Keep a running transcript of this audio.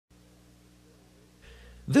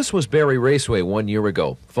This was Barrie Raceway 1 year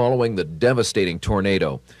ago, following the devastating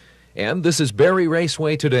tornado. And this is Barrie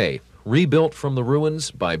Raceway today, rebuilt from the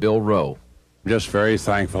ruins by Bill Rowe. Just very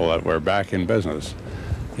thankful that we're back in business.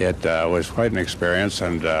 It was quite an experience,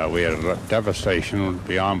 and we had a devastation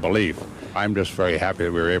beyond belief. I'm just very happy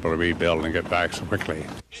that we were able to rebuild and get back so quickly.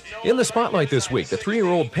 In the spotlight this week, the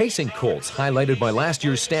 3-year-old pacing colts, highlighted by last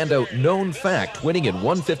year's standout Known Fact, winning in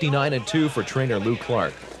 1:59.2 for trainer Lou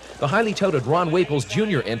Clark. The highly touted Ron Waples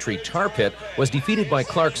Jr. entry, Tar Pit, was defeated by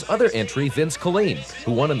Clark's other entry, Vince Colleen,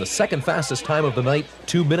 who won in the second fastest time of the night,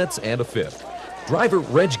 2 minutes and a fifth. Driver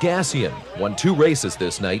Reg Gassian won 2 races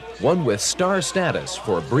this night, one with star status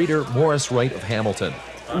for breeder Morris Wright of Hamilton.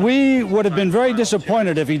 We would have been very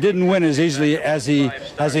disappointed if he didn't win as easily as he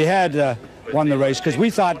had won the race, because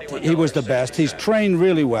we thought he was the best. He's trained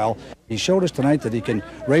really well. He showed us tonight that he can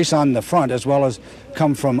race on the front as well as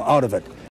come from out of it.